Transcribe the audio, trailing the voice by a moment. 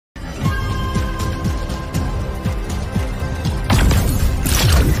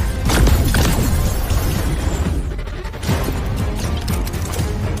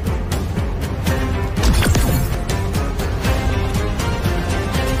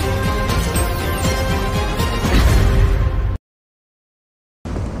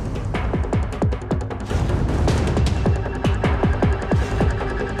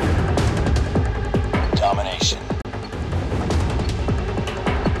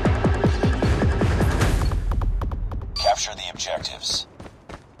objectives.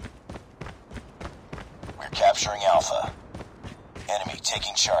 We're capturing Alpha. Enemy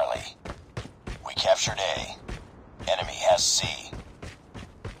taking Charlie. We captured A. Enemy has C.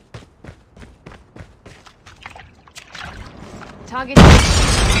 Target.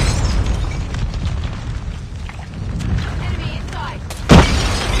 Enemy inside.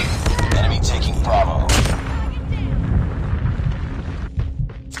 Enemy taking Bravo.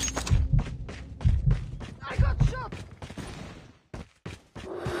 I got shot.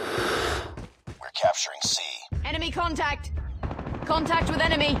 We're capturing C. Enemy contact. Contact with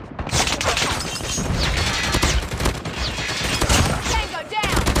enemy. Tango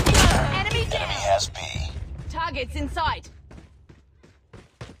down. Enemy down. Enemy has B. Targets in sight.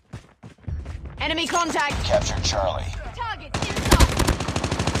 Enemy contact. Captured Charlie. Targets in sight.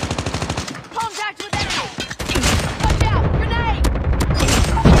 Contact with enemy. Watch out! Grenade!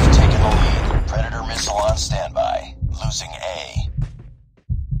 We've taken the lead. Predator missile on standby. Losing A.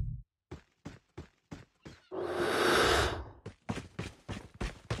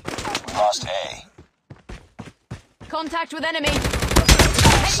 We lost A. Contact with enemy.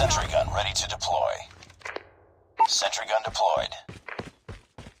 Sentry gun ready to deploy. Sentry gun deployed.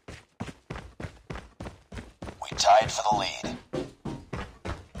 We tied for the lead.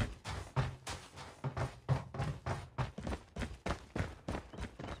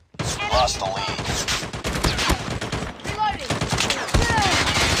 We lost the lead. Reloading.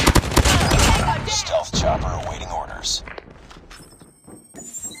 Stealth chopper awaiting orders.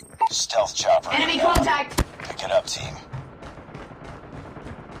 Stealth chopper. Enemy contact. Pick it up, team.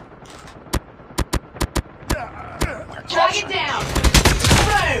 We're Target capturing down. B.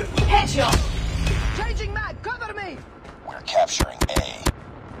 Boom. Headshot. Changing mag, cover me! We're capturing A.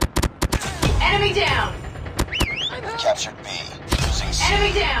 Enemy down. We captured B. Losing C.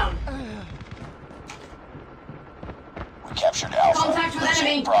 Enemy down. We captured Alpha. Contact with Losing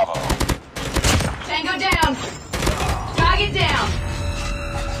enemy. Bravo. Tango down. Target down.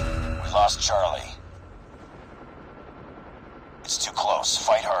 We lost Charlie. It's too close.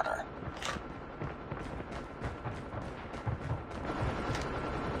 Fight harder.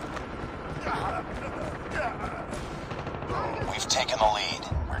 We've taken the lead.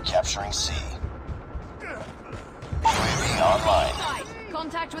 We're capturing C. UAV online. Sight.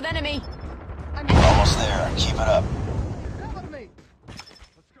 Contact with enemy. We're almost there. Keep it up. Cover me!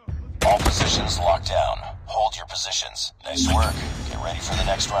 All positions locked down. Hold your positions. Nice work. Get ready for the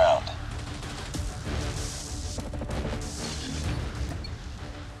next round.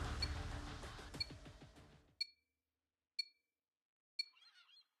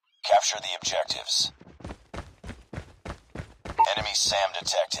 Capture the objectives. Enemy SAM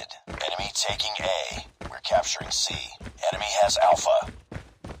detected. Enemy taking A. We're capturing C. Enemy has Alpha.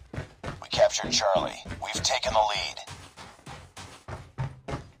 We captured Charlie. We've taken the lead.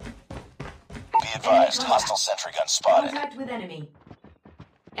 Be advised, hostile sentry gun spotted. Contact with enemy.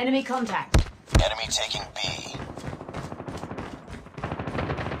 Enemy contact. Enemy taking B.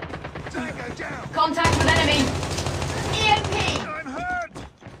 Tango down! Contact with enemy. EMP. I'm hurt!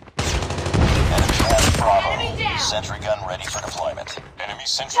 Enemy has Bravo. Enemy down. Sentry gun ready for deployment. Enemy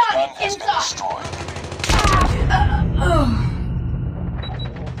sentry gun Target has been inside. destroyed.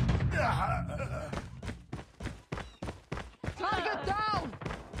 Target down!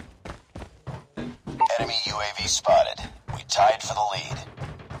 Enemy UAV spotted. We tied for the lead.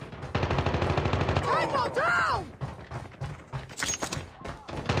 Tango down!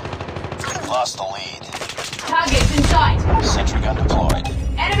 We lost the lead. Targets in sight. Sentry gun deployed.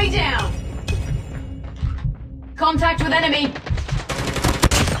 Enemy down. Contact with enemy.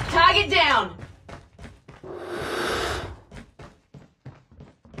 Target down.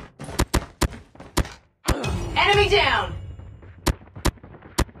 Enemy down.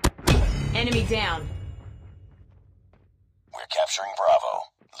 Enemy down. We're capturing Bravo.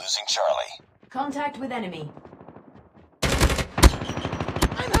 Losing Charlie. Contact with enemy.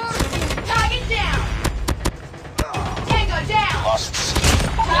 I'm hurt! Target down. Tango down. Lost C.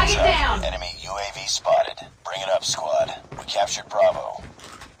 Target Heads up. down. Enemy UAV spotted. Bring it up, squad. We captured Bravo.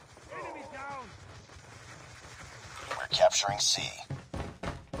 Enemy down! We're capturing C.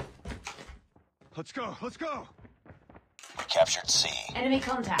 Let's go, let's go! We captured C. Enemy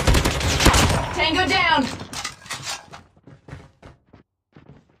contact. Tango down.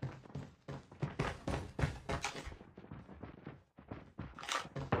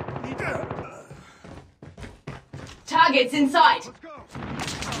 Targets in sight. Let's go!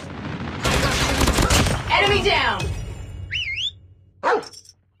 Enemy down. Tango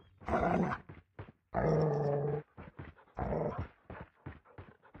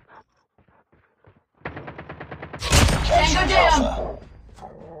Captured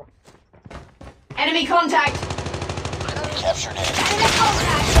Enemy contact! We captured A. Enemy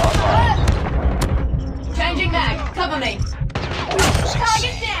contact! Changing mag, cover me! Losing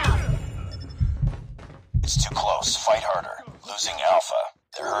Target C. down! It's too close. Fight harder. Losing Alpha.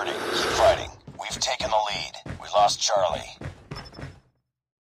 They're hurting. Keep fighting. We've taken the lead. We lost Charlie.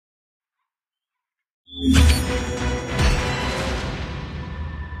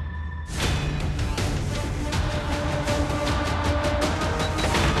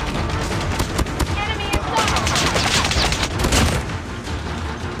 Enemy inside!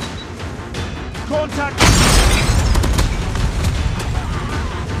 Contact!